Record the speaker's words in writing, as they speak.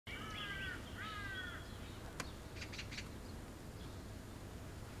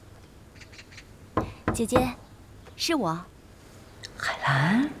姐姐，是我。海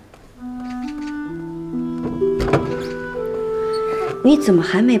兰，你怎么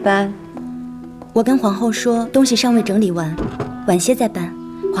还没搬？我跟皇后说，东西尚未整理完，晚些再搬。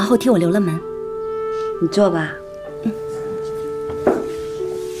皇后替我留了门。你坐吧。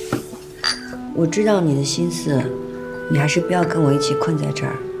我知道你的心思，你还是不要跟我一起困在这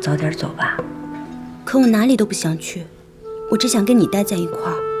儿，早点走吧。可我哪里都不想去，我只想跟你待在一块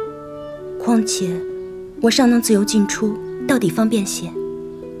儿。况且，我尚能自由进出，到底方便些。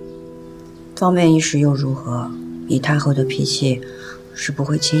方便一时又如何？以太后的脾气，是不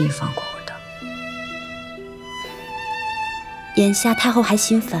会轻易放过我的。眼下太后还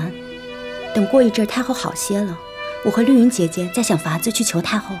心烦，等过一阵太后好些了，我和绿云姐姐再想法子去求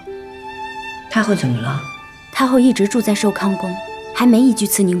太后。太后怎么了？太后一直住在寿康宫，还没移居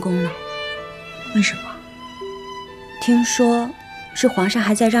慈宁宫呢。为什么？听说是皇上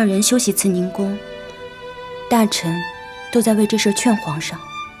还在让人修习慈宁宫，大臣都在为这事劝皇上。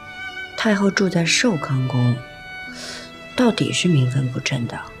太后住在寿康宫，到底是名分不正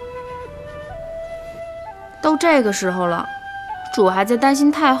的。都这个时候了，主还在担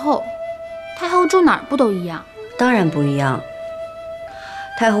心太后，太后住哪儿不都一样？当然不一样。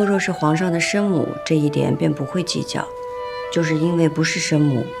太后若是皇上的生母，这一点便不会计较，就是因为不是生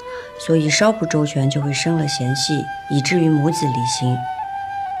母，所以稍不周全就会生了嫌隙，以至于母子离心。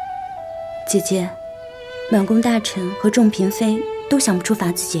姐姐，满宫大臣和众嫔妃都想不出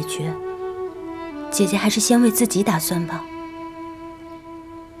法子解决，姐姐还是先为自己打算吧。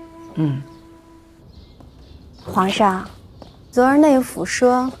皇上，昨儿内府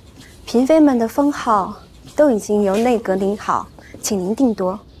说，嫔妃们的封号都已经由内阁拟好，请您定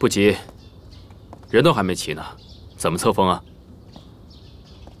夺。不急，人都还没齐呢，怎么册封啊？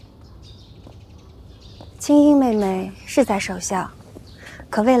青樱妹妹是在守孝，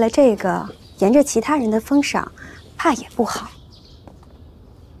可为了这个沿着其他人的封赏，怕也不好。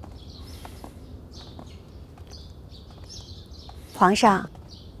皇上，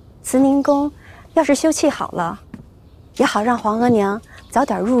慈宁宫要是修葺好了，也好让皇额娘早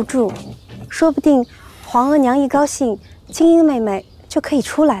点入住，说不定皇额娘一高兴，青樱妹妹就可以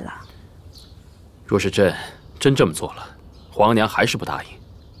出来了。若是朕真这么做了，皇娘还是不答应，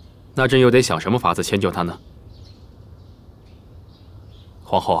那朕又得想什么法子迁就她呢？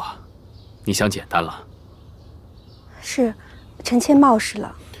皇后啊，你想简单了。是，臣妾冒失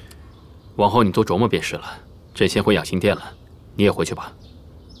了。往后你多琢磨便是了。朕先回养心殿了，你也回去吧。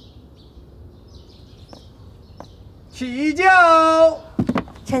起驾！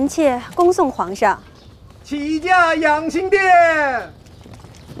臣妾恭送皇上。起驾养心殿。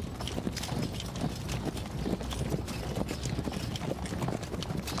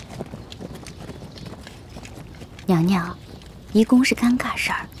娘娘，移宫是尴尬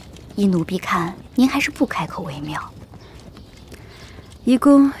事儿，依奴婢看，您还是不开口为妙。移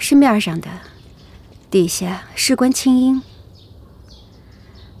宫是面上的，底下事关青樱。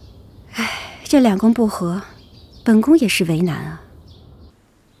唉，这两宫不和，本宫也是为难啊。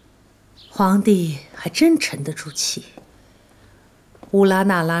皇帝还真沉得住气。乌拉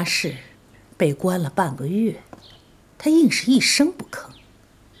那拉氏被关了半个月，他硬是一声不吭，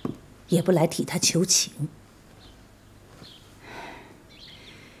也不来替他求情。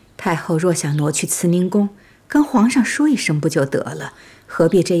太后若想挪去慈宁宫，跟皇上说一声不就得了？何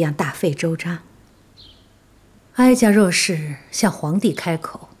必这样大费周章？哀家若是向皇帝开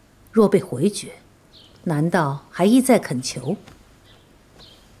口，若被回绝，难道还一再恳求？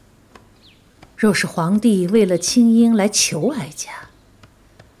若是皇帝为了青樱来求哀家，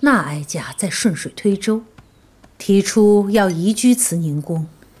那哀家再顺水推舟，提出要移居慈宁宫，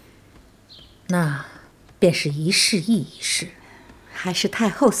那便是一事议一事。还是太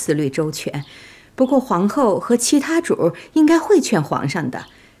后思虑周全，不过皇后和其他主应该会劝皇上的，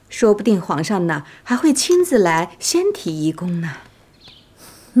说不定皇上呢还会亲自来先提移宫呢。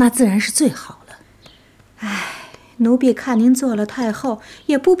那自然是最好了。唉，奴婢看您做了太后，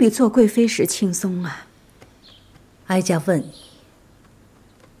也不比做贵妃时轻松啊。哀家问你，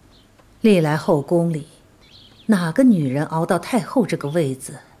历来后宫里，哪个女人熬到太后这个位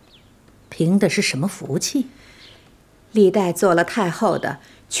子，凭的是什么福气？历代做了太后的，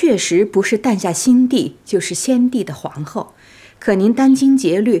确实不是诞下新帝，就是先帝的皇后。可您殚精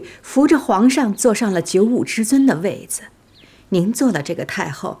竭虑，扶着皇上坐上了95之尊的位子。您做了这个太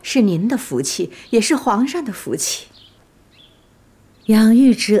后，是您的福气，也是皇上的福气。养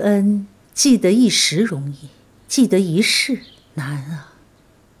育之恩，记得一时容易，记得一世难啊。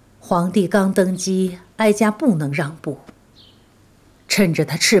皇帝刚登基，哀家不能让步，趁着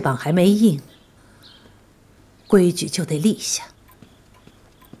他翅膀还没硬，规矩就得立下。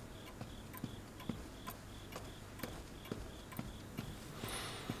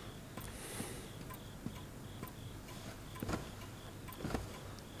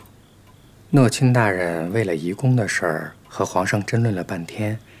诺钦大人为了移宫的事儿和皇上争论了半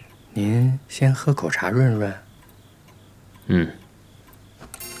天，您先喝口茶润润。嗯。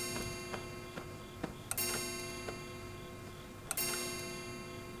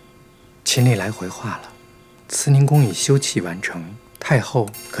秦历来回话了，慈宁宫已修葺完成，太后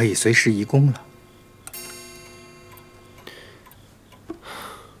可以随时移宫了。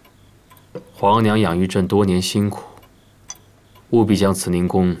皇娘养育朕多年辛苦，务必将慈宁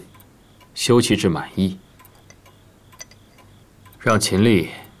宫修葺至满意，让秦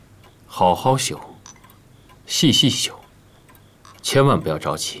历好好修，细细修，千万不要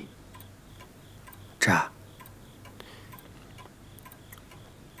着急。这。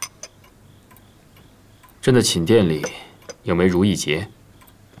朕的寝殿里有枚如意结，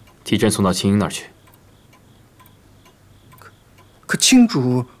替朕送到青樱那儿去。可青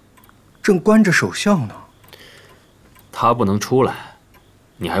主正关着守孝呢。他不能出来，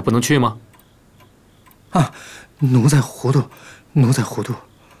你还不能去吗？啊，奴才糊涂，奴才糊涂。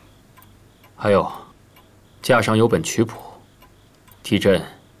还有，架上有本曲谱，替朕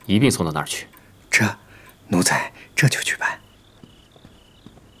一并送到那儿去。奴才这就去办。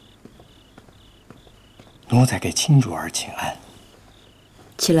奴才给青主儿请安。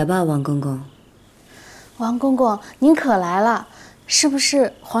起来吧，王公公。王公公，您可来了，是不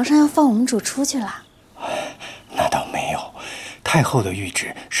是皇上要放我们主出去了？那倒没有，太后的谕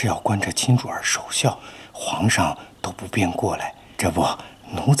旨是要关着青主儿守孝，皇上都不便过来。这不，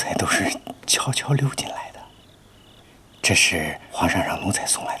奴才都是悄悄溜进来的。这是皇上让奴才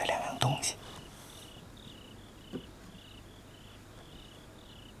送来的2样东西。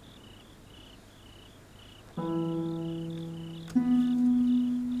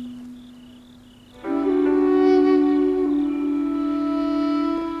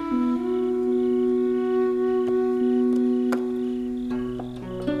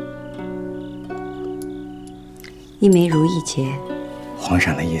一枚如意结，皇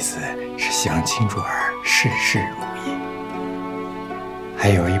上的意思是希望青主儿事事如意。还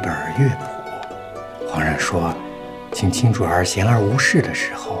有一本乐谱，皇上说，请青主儿闲而无事的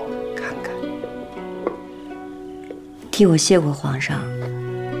时候看看。替我谢过皇上，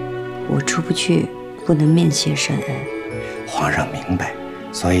我出不去，不能面谢圣恩。皇上明白，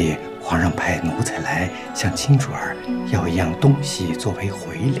所以皇上派奴才来向青主儿要一样东西作为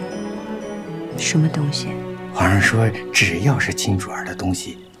回礼。什么东西？皇上说，只要是青主儿的东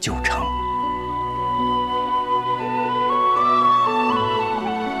西就成。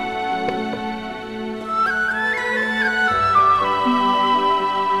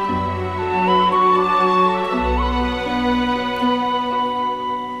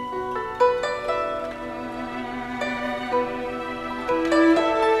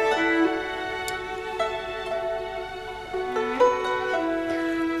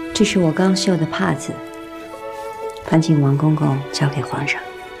这是我刚绣的帕子。烦请王公公交给皇上。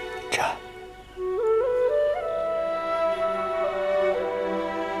这。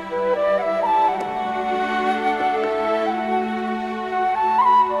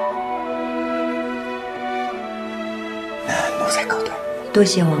那奴才告退。多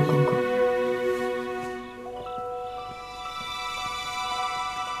谢王公公。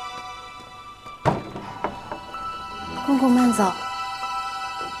公公慢走。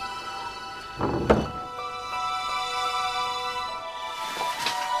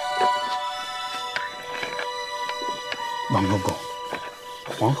王公公，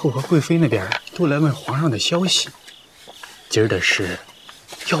皇后和贵妃那边都来问皇上的消息。今儿的事，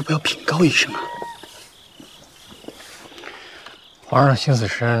要不要禀告一声啊？皇上心思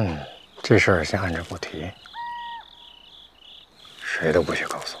深，这事儿先按着不提，谁都不许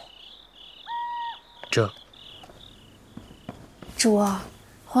告诉。这。主，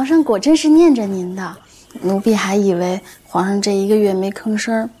皇上果真是念着您的，奴婢还以为皇上这1个月没吭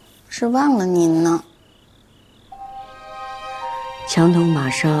声，是忘了您呢。墙头马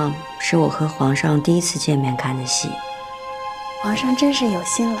上是我和皇上第1次见面看的戏，皇上真是有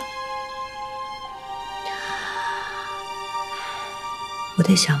心了。我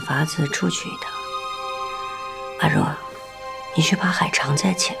得想法子出去一趟。阿若，你去把海肠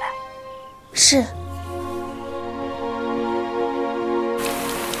再起来。是。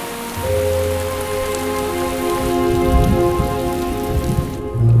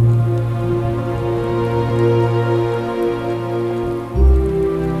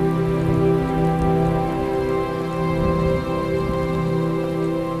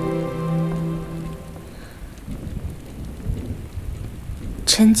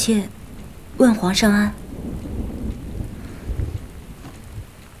臣妾问皇上安。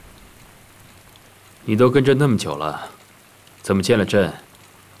你都跟朕那么久了，怎么见了朕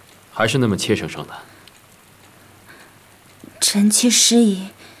还是那么怯生生的。臣妾失仪。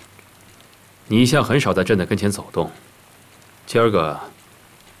你一向很少在朕的跟前走动，今儿个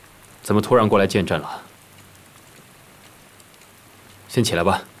怎么突然过来见朕了？先起来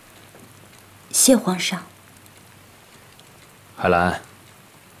吧。谢皇上。海兰，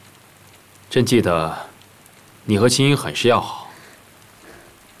朕记得你和青樱很是要好。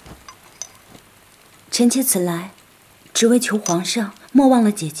臣妾此来，只为求皇上莫忘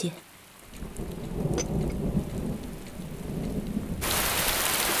了姐姐。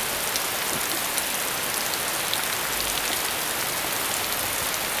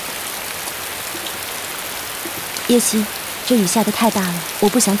叶希，这雨下得太大了，我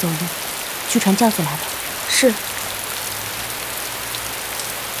不想走路，去传轿子来吧。是。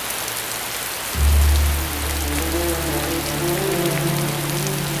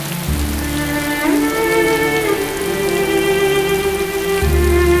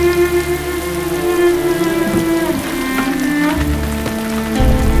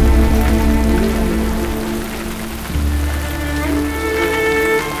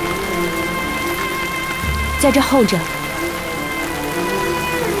在这候着。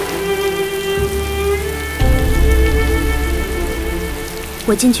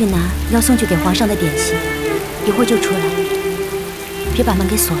我进去拿要送去给皇上的点心，一会儿就出来，别把门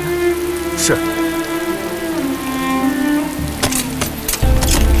给锁了。是。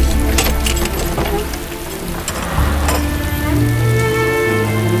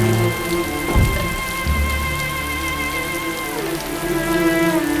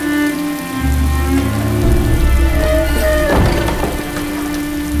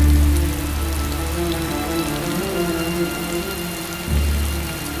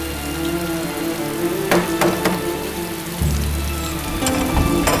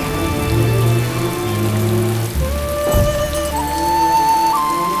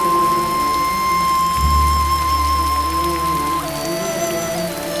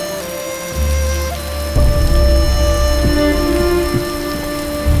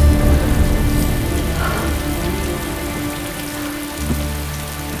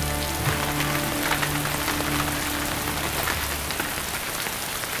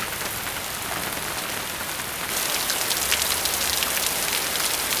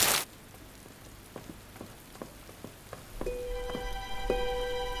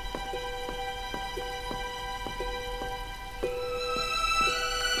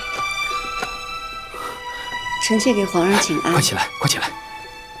臣妾给皇上请安。快起来，快起来！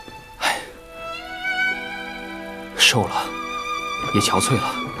哎，瘦了，也憔悴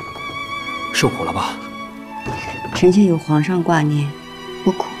了，受苦了吧？臣妾有皇上挂念，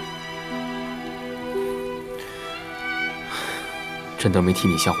不苦。朕都没替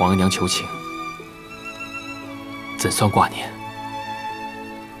你向皇额娘求情，怎算挂念？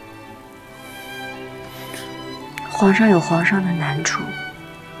皇上有皇上的难处。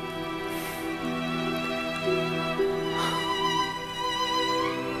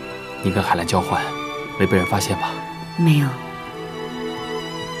你跟海兰交换，没被人发现吧？没有。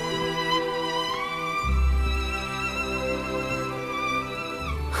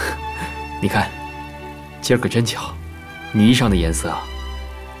你看，今儿个真巧，你衣裳的颜色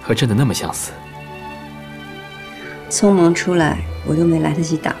和朕的那么相似。匆忙出来，我又没来得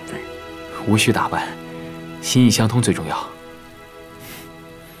及打扮。无需打扮，心意相通最重要。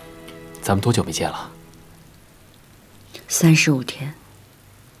咱们多久没见了？35天。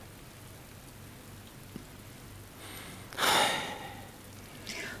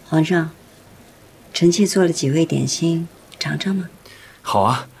皇上，臣妾做了几味点心，尝尝吗？好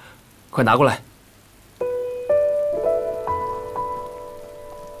啊，快拿过来。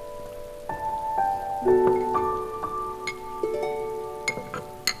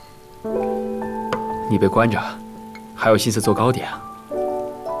你被关着，还有心思做糕点啊？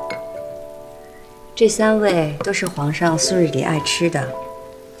这3味都是皇上素日里爱吃的，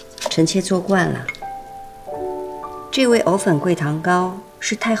臣妾做惯了。这味藕粉桂糖糕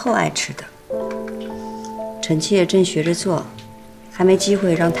是太后爱吃的，臣妾正学着做，还没机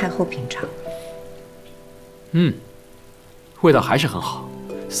会让太后品尝。味道还是很好，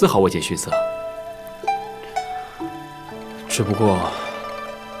丝毫未见逊色。只不过，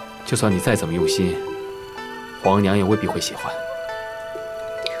就算你再怎么用心，皇娘也未必会喜欢。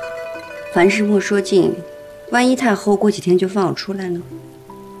凡事莫说尽，万一太后过几天就放我出来呢？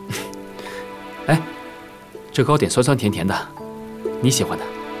哎，这糕点酸酸甜甜的，你喜欢的？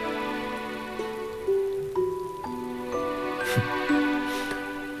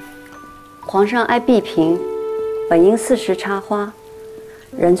皇上爱碧萍，本应4时插花，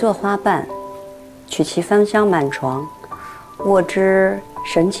人作花瓣，取其芳香满床。握之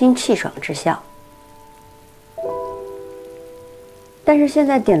神清气爽之效。但是现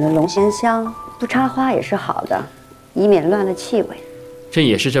在点了龙涎香，不插花也是好的，以免乱了气味。朕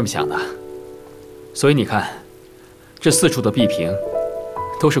也是这么想的。所以你看，这4处的壁屏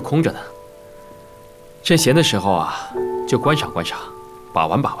都是空着的。朕闲的时候啊，就观赏观赏，把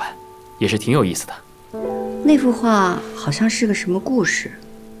玩把玩，也是挺有意思的。那幅画好像是个什么故事？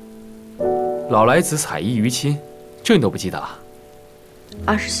老来子采衣娱亲，这你都不记得了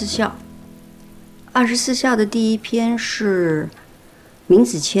？24孝，24孝的第1篇是闵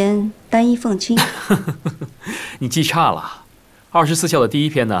子骞单衣奉亲。你记差了，24孝的第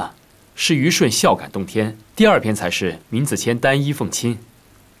1篇呢是虞舜孝感动天，第2篇才是闵子骞单衣奉亲。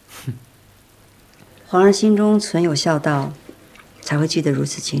皇上心中存有孝道，才会记得如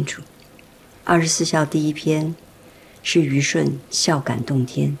此清楚。24孝第1篇是虞舜孝感动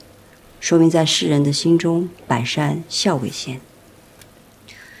天，说明在世人的心中，百善孝为先，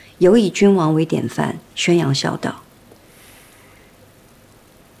有以君王为典范，宣扬孝道。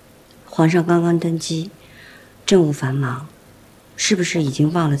皇上刚刚登基，政务繁忙，是不是已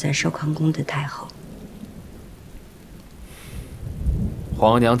经忘了在寿康宫的太后？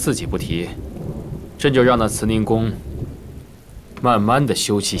皇额娘自己不提，朕就让那慈宁宫慢慢的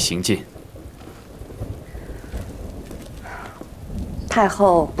修葺行进。太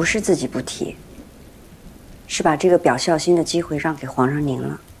后不是自己不提，是把这个表孝心的机会让给皇上您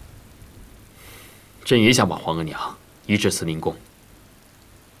了。朕也想把皇额娘移至慈宁宫，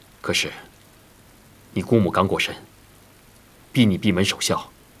可是你姑母刚过身，逼你闭门守孝，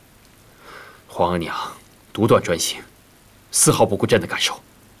皇额娘独断专行，丝毫不顾朕的感受。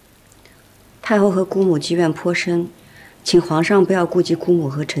太后和姑母积怨颇深，请皇上不要顾及姑母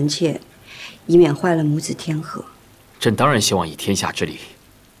和臣妾，以免坏了母子天和。朕当然希望以天下之力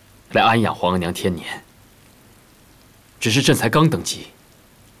来安养皇额娘天年，只是朕才刚登基，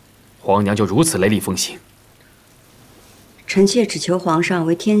皇额娘就如此雷厉风行。臣妾只求皇上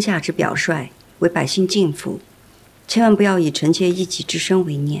为天下之表率，为百姓敬父，千万不要以臣妾一己之身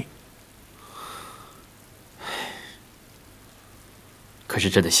为念。可是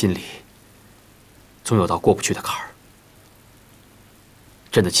朕的心里总有道过不去的坎儿。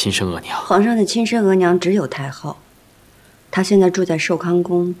朕的亲生额娘，皇上的亲生额娘只有太后，她现在住在寿康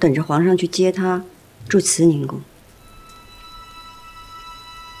宫，等着皇上去接她，住慈宁宫。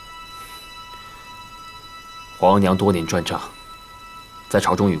皇额娘多年专政，在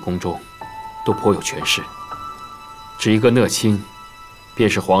朝中与宫中都颇有权势，只一个讷亲，便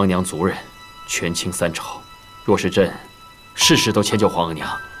是皇额娘族人，权倾3朝。若是朕事事都迁就皇额娘，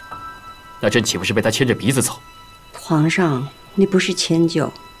那朕岂不是被她牵着鼻子走？皇上，那不是迁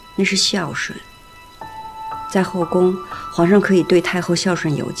就，那是孝顺。在后宫，皇上可以对太后孝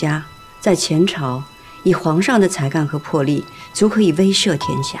顺有加；在前朝，以皇上的才干和魄力，足可以威慑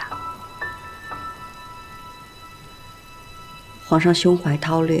天下。皇上胸怀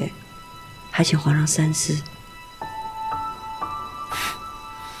韬略，还请皇上三思。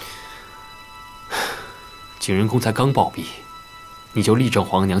景仁宫才刚暴毙，你就力证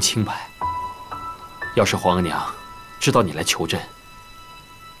皇额娘清白。要是皇额娘知道你来求朕，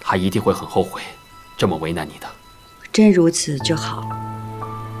她一定会很后悔这么为难你的。真如此就好。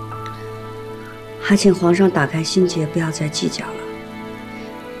还请皇上打开心结，不要再计较了。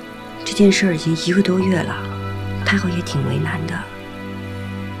这件事已经1个多月了，太后也挺为难的。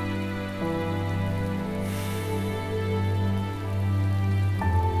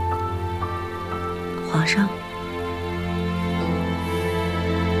皇上，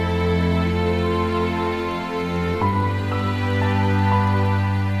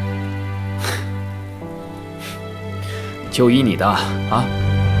就依你的啊，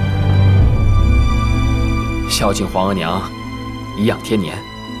孝敬皇额娘，颐养天年，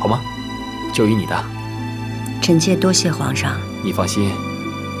好吗？就依你的。臣妾多谢皇上。你放心，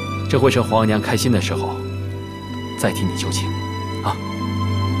这会趁皇额娘开心的时候，再替你求情，啊。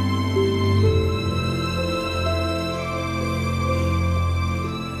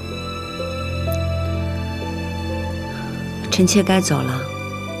臣妾该走了，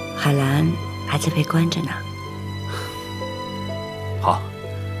海兰还在被关着呢。好，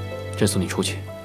朕送你出去。